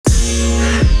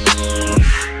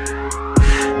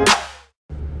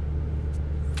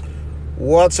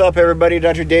What's up, everybody?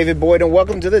 Dr. David Boyd, and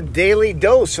welcome to the Daily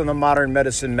Dose on the Modern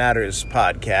Medicine Matters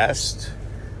podcast.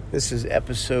 This is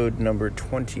episode number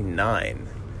 29,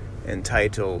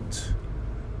 entitled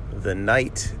The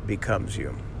Night Becomes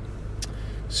You.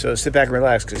 So sit back and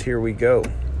relax, because here we go.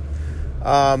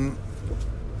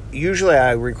 Usually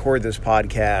I record this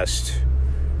podcast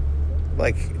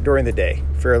like during the day,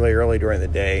 fairly early during the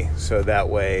day, so that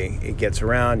way it gets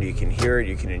around, you can hear it,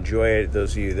 you can enjoy it.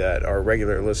 Those of you that are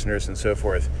regular listeners and so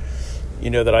forth, you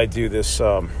know that I do this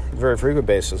very frequent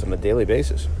basis, on a daily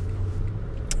basis.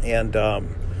 And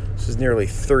this is nearly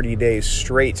 30 days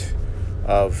straight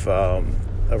of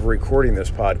recording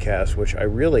this podcast, which I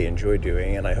really enjoy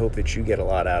doing, and I hope that you get a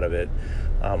lot out of it.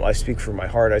 I speak from my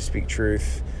heart, I speak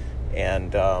truth,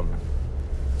 and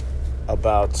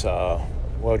about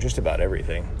just about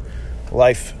everything.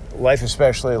 Life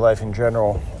especially, life in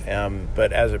general,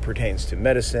 but as it pertains to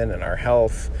medicine and our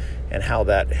health, and how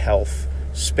that health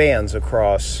spans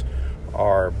across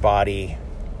our body,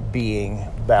 being,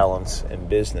 balance, and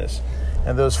business.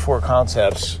 And those four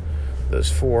concepts,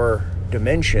 those four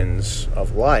dimensions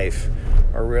of life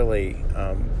are really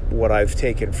what I've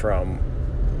taken from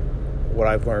what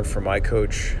I've learned from my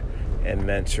coach and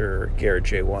mentor, Garrett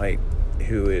J. White,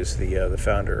 who is the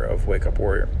founder of Wake Up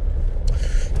Warrior.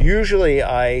 Usually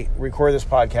I record this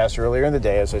podcast earlier in the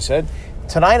day, as I said.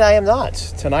 Tonight I am not.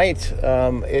 Tonight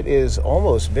it is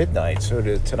almost midnight, so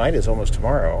tonight is almost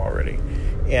tomorrow already.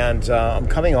 And I'm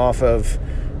coming off of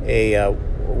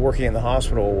working in the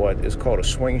hospital, what is called a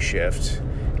swing shift.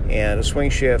 And a swing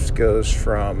shift goes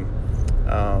from,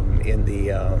 in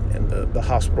the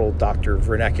hospital doctor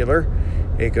vernacular,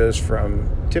 it goes from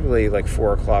typically like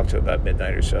 4 o'clock to about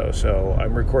midnight or so. So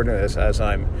I'm recording this as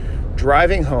I'm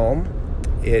driving home.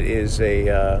 It is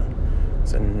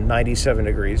it's 97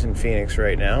 degrees in Phoenix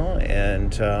right now,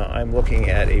 and I'm looking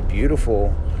at a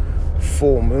beautiful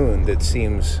full moon that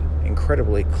seems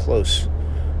incredibly close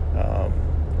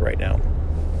right now.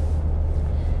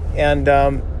 And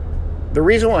the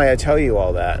reason why I tell you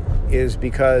all that is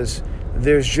because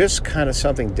there's just kind of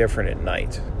something different at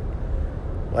night.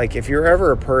 Like, if you're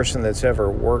ever a person that's ever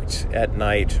worked at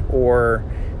night, or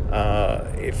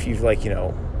if you've,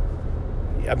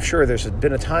 I'm sure there's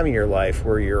been a time in your life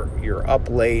where you're up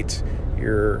late,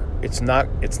 it's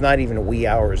not even wee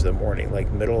hours of the morning, like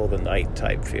middle of the night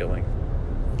type feeling.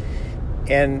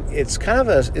 And it's kind of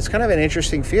an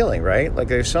interesting feeling, right? Like,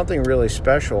 there's something really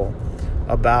special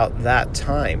about that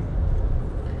time.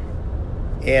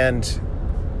 And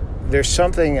there's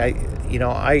something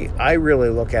I really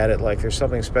look at it like there's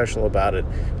something special about it,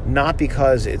 not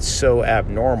because it's so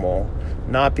abnormal,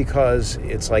 not because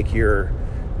it's like your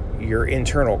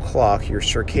internal clock, your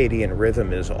circadian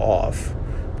rhythm is off,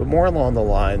 but more along the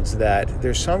lines that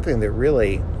there's something that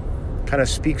really kind of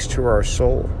speaks to our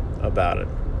soul about it.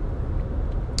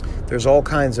 There's all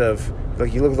kinds of,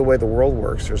 like, you look at the way the world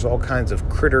works, there's all kinds of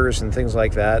critters and things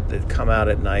like that come out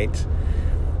at night,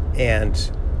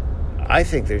 and I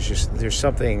think there's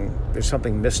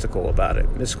something mystical about it,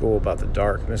 mystical about the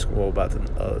dark, mystical about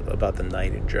the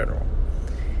night in general,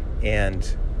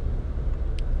 and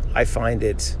I find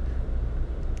it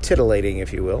titillating,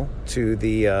 if you will, to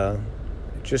the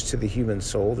human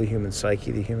soul, the human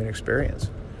psyche, the human experience,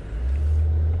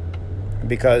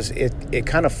 because it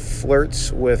kind of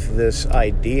flirts with this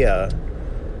idea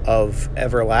of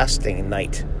everlasting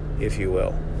night, if you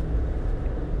will.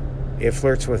 It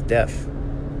flirts with death.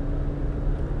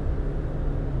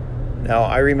 Now,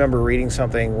 I remember reading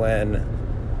something when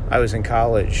I was in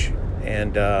college,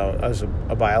 and I was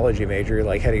a biology major,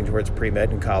 like heading towards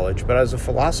pre-med in college, but I was a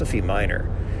philosophy minor,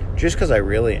 just because I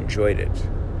really enjoyed it.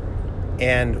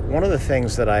 And one of the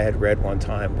things that I had read one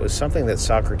time was something that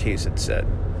Socrates had said.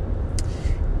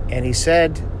 And he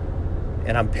said,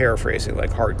 and I'm paraphrasing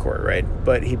like hardcore, right?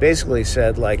 But he basically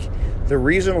said, like, the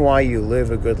reason why you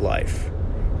live a good life,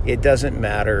 it doesn't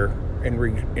matter in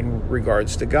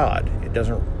regards to God.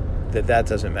 That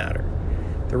doesn't matter.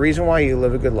 The reason why you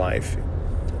live a good life,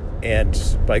 and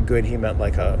by good he meant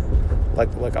like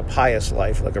a pious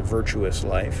life, like a virtuous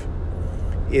life,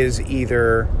 is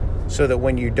either so that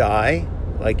when you die,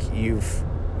 like, you've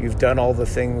done all the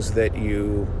things that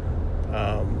you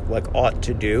ought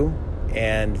to do,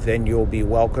 and then you'll be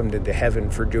welcomed into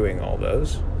heaven for doing all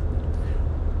those.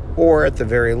 Or at the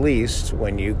very least,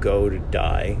 when you go to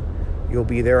die, you'll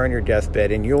be there on your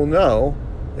deathbed and you'll know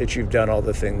that you've done all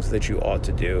the things that you ought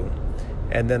to do.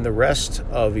 And then the rest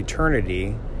of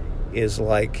eternity is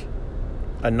like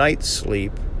a night's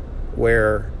sleep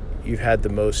where you've had the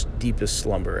most deepest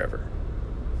slumber ever.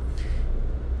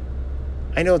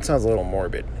 I know it sounds a little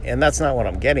morbid, and that's not what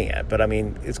I'm getting at, but I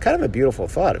mean, it's kind of a beautiful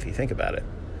thought if you think about it.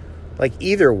 like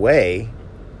either way,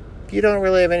 you don't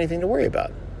really have anything to worry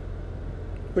about,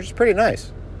 which is pretty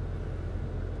nice.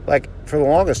 Like for the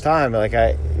longest time, like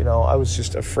I was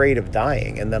just afraid of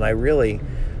dying. And then I really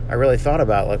thought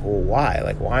about like, well, why?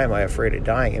 Like, why am I afraid of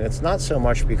dying? And it's not so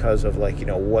much because of like,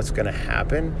 what's going to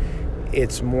happen.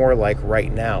 It's more like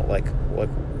right now, like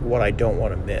what I don't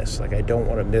want to miss. Like, I don't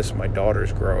want to miss my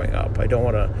daughters growing up.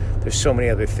 There's so many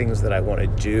other things that I want to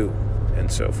do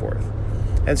and so forth.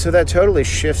 And so that totally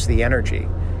shifts the energy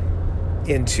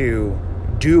into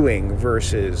doing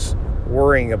versus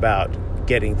worrying about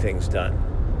getting things done.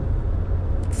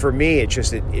 For me, it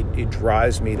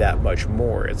drives me that much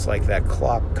more. It's like that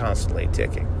clock constantly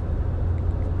ticking.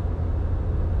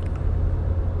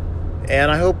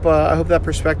 And I hope that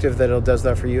perspective that it does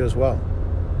that for you as well.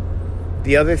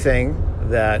 The other thing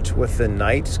that with the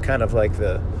night is kind of like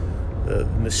the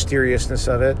mysteriousness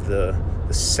of it, the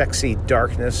sexy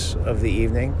darkness of the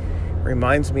evening,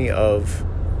 reminds me of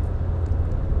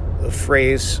a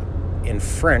phrase in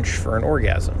French for an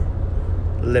orgasm: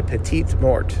 "Le petite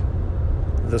mort,"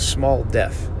 the small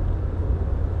death.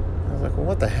 I was like, well,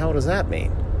 what the hell does that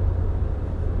mean?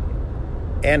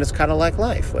 And it's kind of like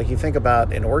life. Like you think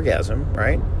about an orgasm,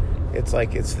 right? It's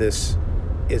like it's this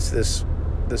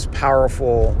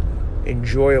powerful,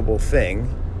 enjoyable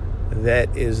thing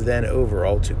that is then over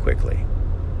all too quickly.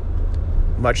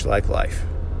 Much like life.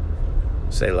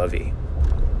 C'est la vie.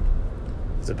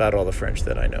 It's about all the French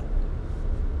that I know.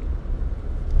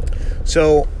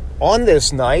 So on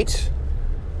this night,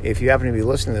 if you happen to be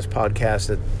listening to this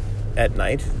podcast at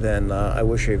night, then I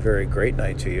wish a very great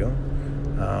night to you.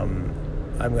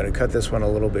 I'm going to cut this one a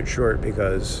little bit short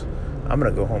because I'm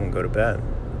going to go home and go to bed.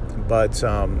 But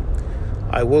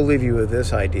I will leave you with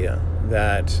this idea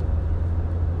that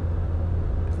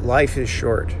life is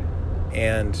short,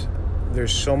 and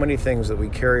there's so many things that we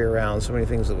carry around, so many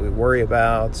things that we worry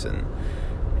about, and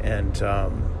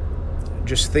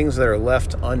just things that are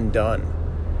left undone,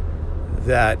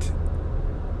 that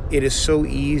it is so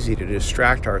easy to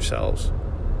distract ourselves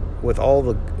with all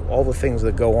the things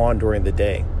that go on during the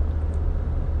day.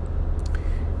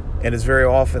 And it's very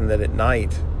often that at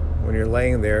night, when you're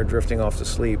laying there drifting off to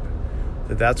sleep,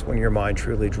 that's when your mind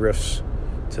truly drifts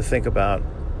to think about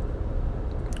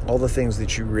all the things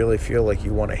that you really feel like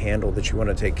you want to handle, that you want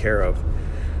to take care of,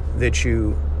 that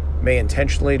you may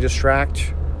intentionally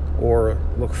distract or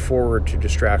look forward to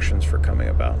distractions for coming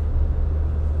about.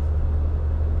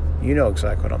 You know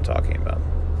exactly what I'm talking about.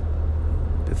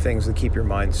 The things that keep your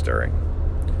mind stirring.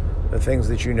 The things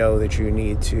that you know that you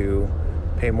need to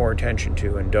pay more attention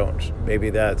to and don't. Maybe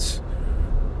that's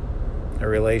a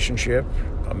relationship,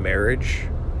 a marriage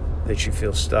that you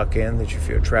feel stuck in, that you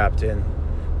feel trapped in,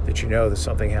 that you know that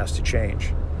something has to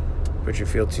change, but you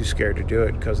feel too scared to do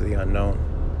it because of the unknown.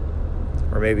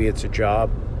 Or maybe it's a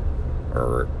job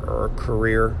or a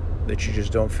career that you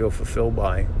just don't feel fulfilled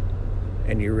by,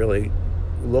 and you're really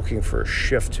looking for a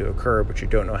shift to occur, but you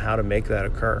don't know how to make that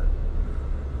occur.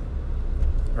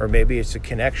 Or maybe it's a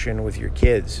connection with your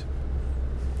kids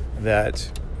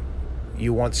that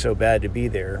you want so bad to be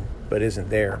there, but isn't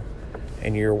there.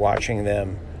 And you're watching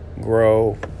them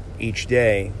grow each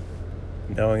day,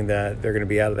 knowing that they're going to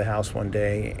be out of the house one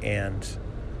day, and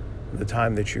the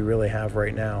time that you really have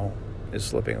right now is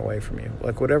slipping away from you.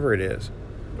 Like whatever it is,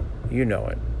 you know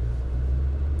it.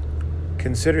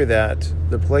 Consider that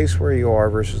the place where you are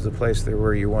versus the place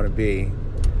where you want to be,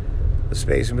 the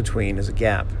space in between is a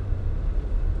gap.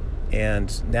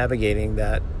 And navigating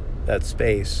that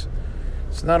space,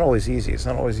 it's not always easy. It's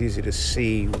not always easy to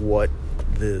see what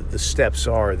the steps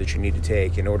are that you need to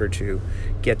take in order to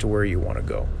get to where you want to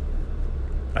go.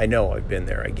 I know, I've been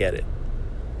there. I get it.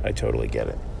 I totally get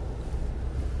it.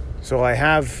 So I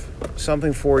have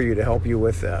something for you to help you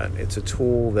with that. It's a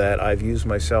tool that I've used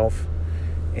myself,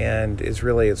 and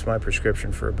it's my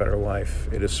prescription for a better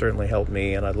life. It has certainly helped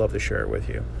me, and I'd love to share it with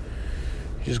you.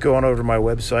 Just go on over to my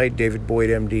website,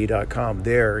 davidboydmd.com.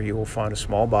 There you will find a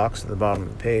small box at the bottom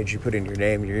of the page. You put in your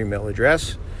name, your email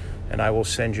address, and I will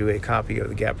send you a copy of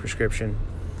the GAP prescription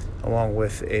along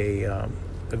with a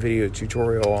video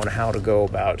tutorial on how to go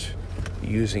about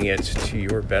using it to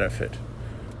your benefit.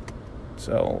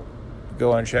 So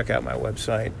go and check out my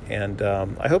website, and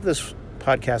I hope this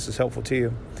podcast is helpful to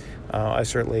you. I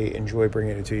certainly enjoy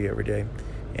bringing it to you every day.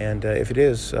 And if it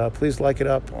is, please like it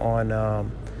up on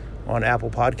Apple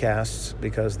Podcasts,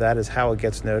 because that is how it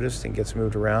gets noticed and gets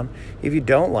moved around. If you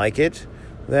don't like it,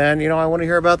 then, I want to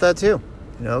hear about that too.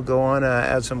 Go on,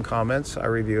 add some comments. I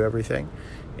review everything,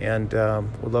 and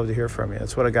would love to hear from you.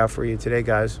 That's what I got for you today,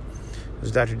 guys. This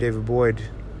is Dr. David Boyd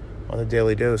on the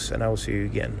Daily Dose, and I will see you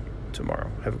again tomorrow.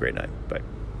 Have a great night. Bye.